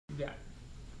got?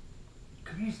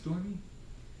 Come here, Stormy.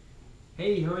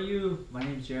 Hey, how are you? My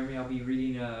name's Jeremy. I'll be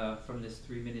reading from this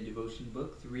 3-minute devotion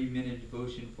book, 3-minute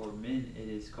devotion for men. It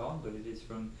is called, but it is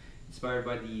inspired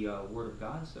by the Word of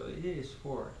God, so it is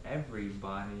for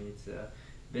everybody. It's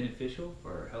beneficial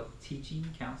for help teaching,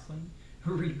 counseling,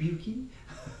 rebuking.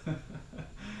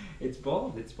 It's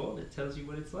bold. It's bold. It tells you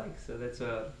what it's like. So that's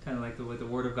kind of like what the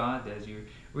Word of God does. You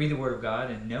read the Word of God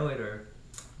and know it, or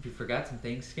if you forgot some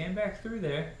things, scan back through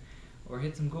there or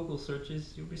hit some Google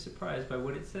searches. You'll be surprised by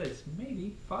what it says.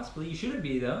 Maybe, possibly. You shouldn't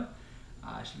be, though.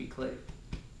 It should be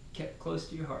kept close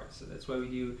to your heart. So that's why we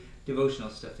do devotional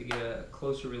stuff, to get a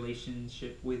closer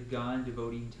relationship with God,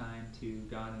 devoting time to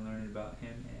God and learning about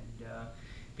Him, and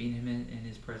being in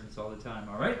His presence all the time.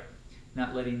 All right?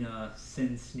 Not letting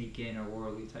sin sneak in, or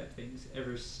worldly type things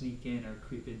ever sneak in or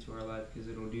creep into our life, because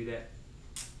it'll do that.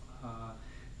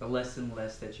 The less and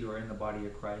less that you are in the body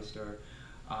of Christ, or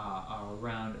are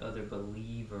around other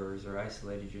believers, or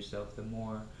isolated yourself, the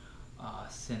more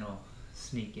sin will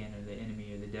sneak in, or the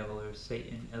enemy, or the devil, or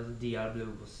Satan, El Diablo,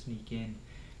 will sneak in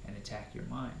and attack your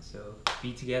mind. So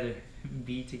be together,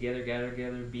 gather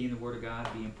together, be in the Word of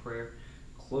God, be in prayer,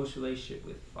 close relationship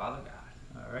with Father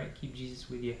God. All right, keep Jesus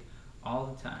with you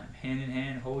all the time, hand in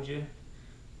hand, hold you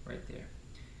right there.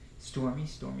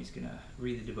 Stormy's gonna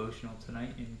read the devotional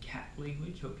tonight in cat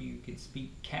language. Hope you can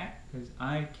speak cat, because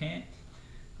I can't.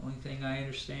 The only thing I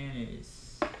understand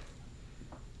is,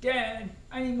 Dad,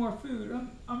 I need more food.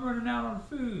 I'm running out on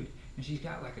food. And she's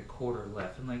got like a quarter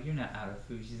left. I'm like, you're not out of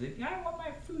food. She's like, I want my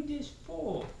food this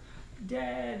full.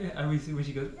 Dad. I always see when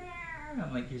she goes, Meow.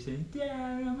 I'm like, you're saying, Dad,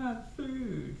 I'm out of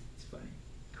food. It's funny.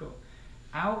 Cool.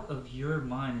 Out of Your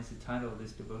Mind is the title of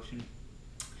this devotion.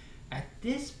 At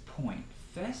this point,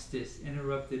 Festus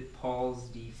interrupted Paul's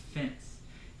defense.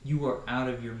 You are out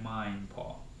of your mind,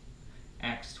 Paul.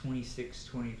 Acts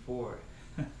 26:24.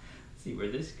 Let's see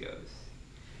where this goes.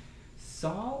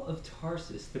 Saul of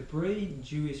Tarsus, the brilliant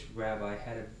Jewish rabbi,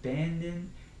 had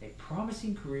abandoned a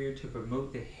promising career to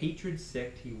promote the hatred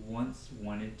sect he once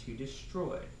wanted to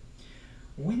destroy.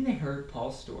 When they heard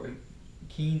Paul's story,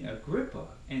 King Agrippa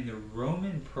and the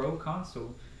Roman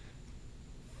proconsul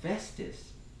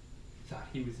Festus thought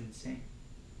he was insane.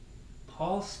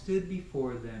 Paul stood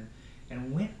before them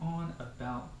and went on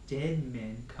about dead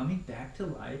men coming back to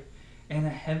life and a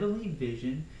heavenly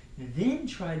vision, then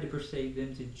tried to persuade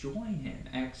them to join him.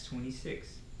 Acts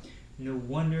 26. No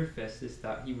wonder Festus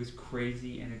thought he was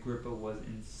crazy and Agrippa was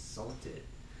insulted.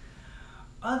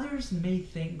 Others may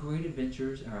think great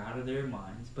adventurers are out of their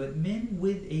minds, but men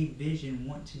with a vision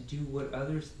want to do what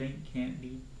others think can't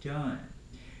be done.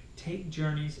 Take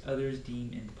journeys others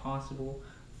deem impossible,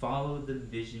 follow the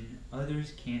vision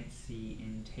others can't see,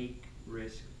 and take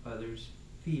risks others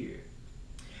fear.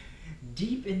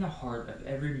 Deep in the heart of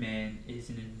every man is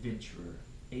an adventurer,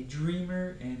 a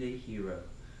dreamer, and a hero.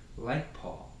 Like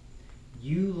Paul,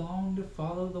 you long to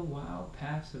follow the wild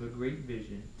paths of a great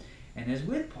vision, and as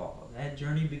with Paul, that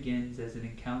journey begins as an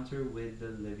encounter with the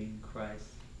living Christ.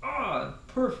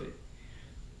 Perfect!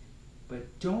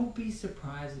 But don't be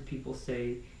surprised if people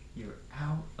say you're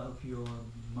out of your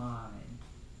mind.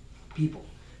 People,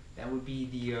 that would be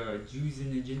the Jews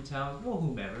and the Gentiles, well,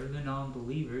 whomever, the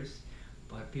non-believers.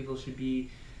 But people should be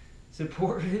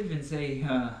supportive and say,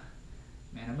 man,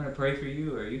 I'm going to pray for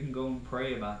you, or you can go and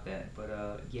pray about that.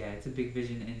 But yeah, it's a big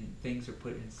vision, and things are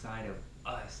put inside of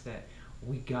us that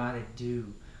we got to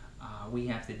do. We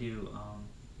have to do.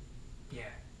 Yeah,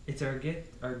 it's our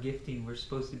gift, our gifting. We're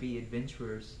supposed to be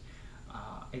adventurers,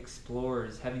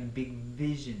 explorers, having big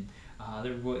vision.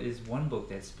 There is one book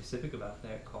that's specific about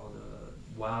that called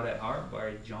Wild at Heart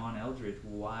by John Eldredge.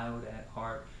 Wild at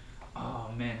Heart.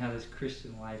 Oh man, how this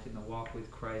Christian life and the walk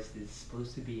with Christ is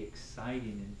supposed to be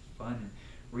exciting and fun and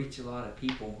reach a lot of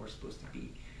people. We're supposed to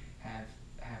be have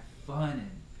fun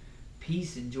and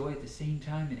peace and joy at the same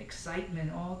time, and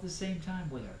excitement all at the same time,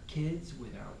 with our kids,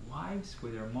 with our wives,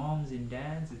 with our moms and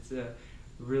dads. It's a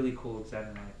really cool,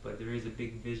 exciting life. But there is a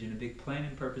big vision, a big plan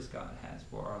and purpose God has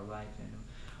for our life, and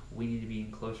we need to be in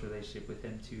close relationship with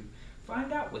Him to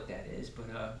find out what that is. But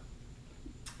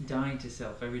dying to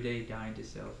self every day, dying to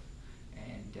self,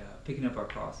 and picking up our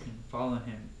cross and following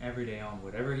Him every day on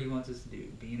whatever He wants us to do,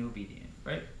 being obedient,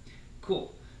 right?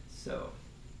 Cool. So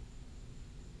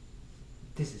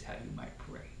this is how you might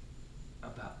pray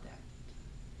about that.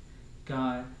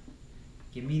 God,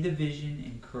 give me the vision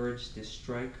and courage to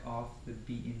strike off the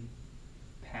beaten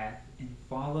path and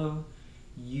follow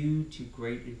you to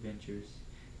great adventures.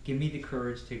 Give me the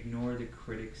courage to ignore the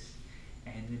critics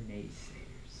and the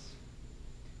naysayers.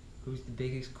 Who's the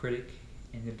biggest critic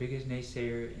and the biggest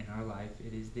naysayer in our life?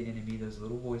 It is the enemy, those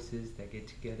little voices that get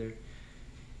together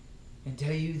and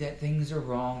tell you that things are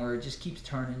wrong, or it just keeps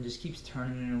turning and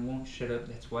it won't shut up.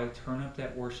 That's why turn up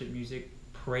that worship music,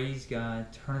 praise God,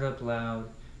 turn it up loud,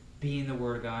 be in the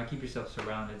Word of God, keep yourself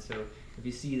surrounded. So if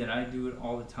you see that I do it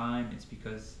all the time, it's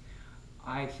because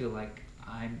I feel like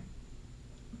I'm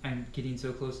getting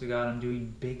so close to God, I'm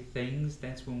doing big things.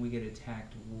 That's when we get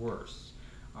attacked worse.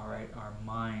 All right, our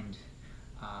mind.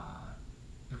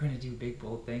 We're going to do big,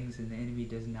 bold things, and the enemy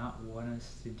does not want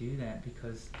us to do that,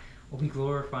 because we'll be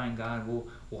glorifying God.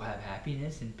 We'll have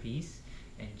happiness and peace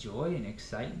and joy and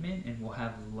excitement, and we'll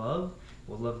have love.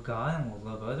 We'll love God and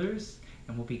we'll love others,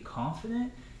 and we'll be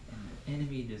confident. And the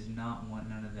enemy does not want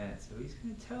none of that. So he's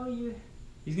going to tell you,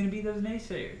 he's going to be those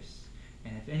naysayers.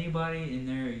 And if anybody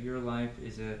in your life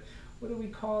is what do we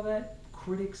call that?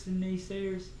 Critics and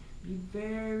naysayers. Be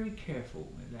very careful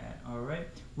with that. All right.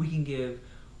 We can give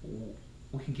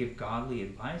godly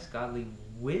advice, godly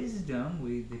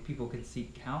wisdom. The people can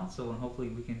seek counsel, and hopefully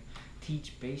we can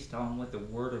teach based on what the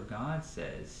Word of God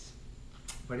says.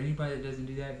 But anybody that doesn't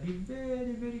do that, be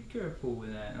very, very careful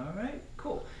with that. All right?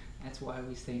 Cool. That's why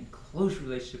we stay in close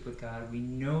relationship with God. We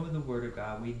know the Word of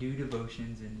God. We do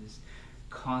devotions and just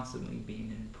constantly being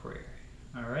in prayer.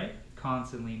 All right?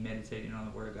 Constantly meditating on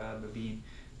the Word of God, but being in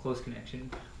close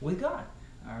connection with God.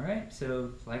 All right?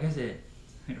 So, like I said,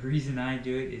 the reason I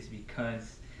do it is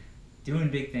because doing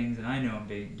big things, and I know I'm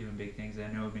doing big things,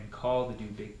 I know I've been called to do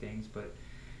big things, but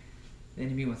the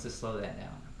enemy wants to slow that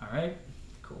down. All right?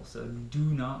 Cool. So do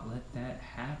not let that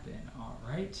happen. All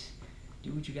right?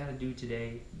 Do what you got to do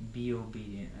today. Be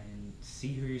obedient and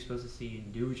see who you're supposed to see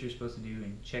and do what you're supposed to do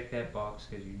and check that box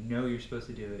because you know you're supposed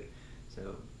to do it.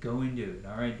 So go and do it.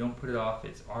 All right? Don't put it off.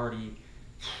 It's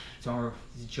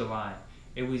July.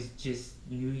 It was just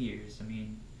New Year's. I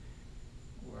mean,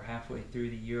 we're halfway through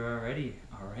the year already.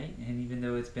 All right? And even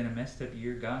though it's been a messed up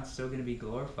year, God's still going to be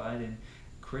glorified, and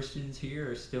Christians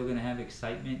here are still going to have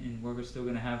excitement, and we're still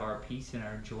going to have our peace and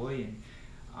our joy, and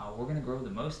we're going to grow the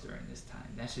most during this time.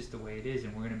 That's just the way it is,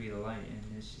 and we're going to be the light, and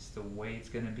it's just the way it's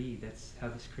going to be. That's how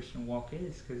this Christian walk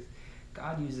is, because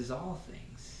God uses all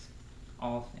things,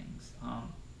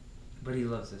 but He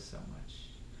loves us so much.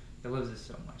 He loves us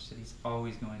so much that He's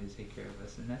always going to take care of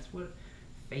us, and that's what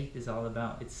faith is all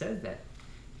about. It says that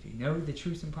if you know the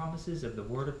truths and promises of the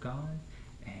Word of God,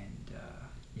 and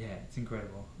yeah, it's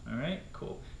incredible. All right,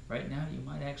 cool. Right now, you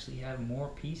might actually have more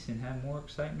peace and have more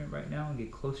excitement right now and get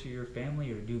closer to your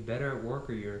family, or do better at work,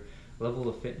 or your level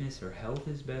of fitness or health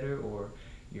is better, or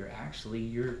your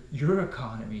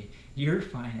economy, your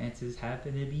finances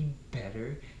happen to be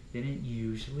better than it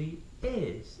usually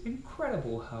is.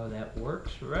 Incredible how that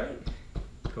works, right?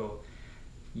 Cool.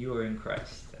 You are in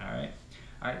Christ, all right?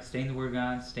 All right, stay in the Word of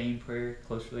God, stay in prayer,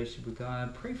 close relationship with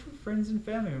God. Pray for friends and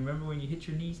family. Remember, when you hit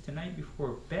your knees tonight before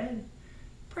bed,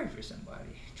 pray for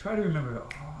somebody. Try to remember,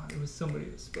 there was somebody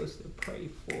I was supposed to pray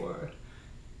for.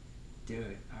 Do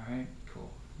it, all right?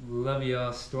 Cool. Love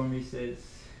y'all. Stormy is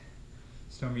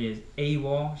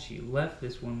AWOL. She left.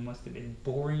 This one must have been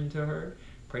boring to her.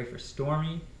 Pray for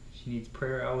Stormy. She needs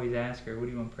prayer. I always ask her, what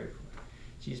do you want to pray for?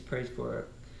 She just prays for a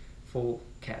full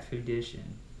cat food dish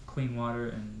and clean water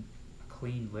and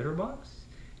clean litter box,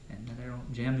 and then I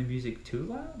don't jam the music too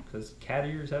loud because cat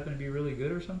ears happen to be really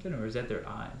good or something, or is that their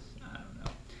eyes? I don't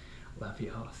know. Love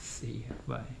y'all. See ya.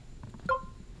 Bye.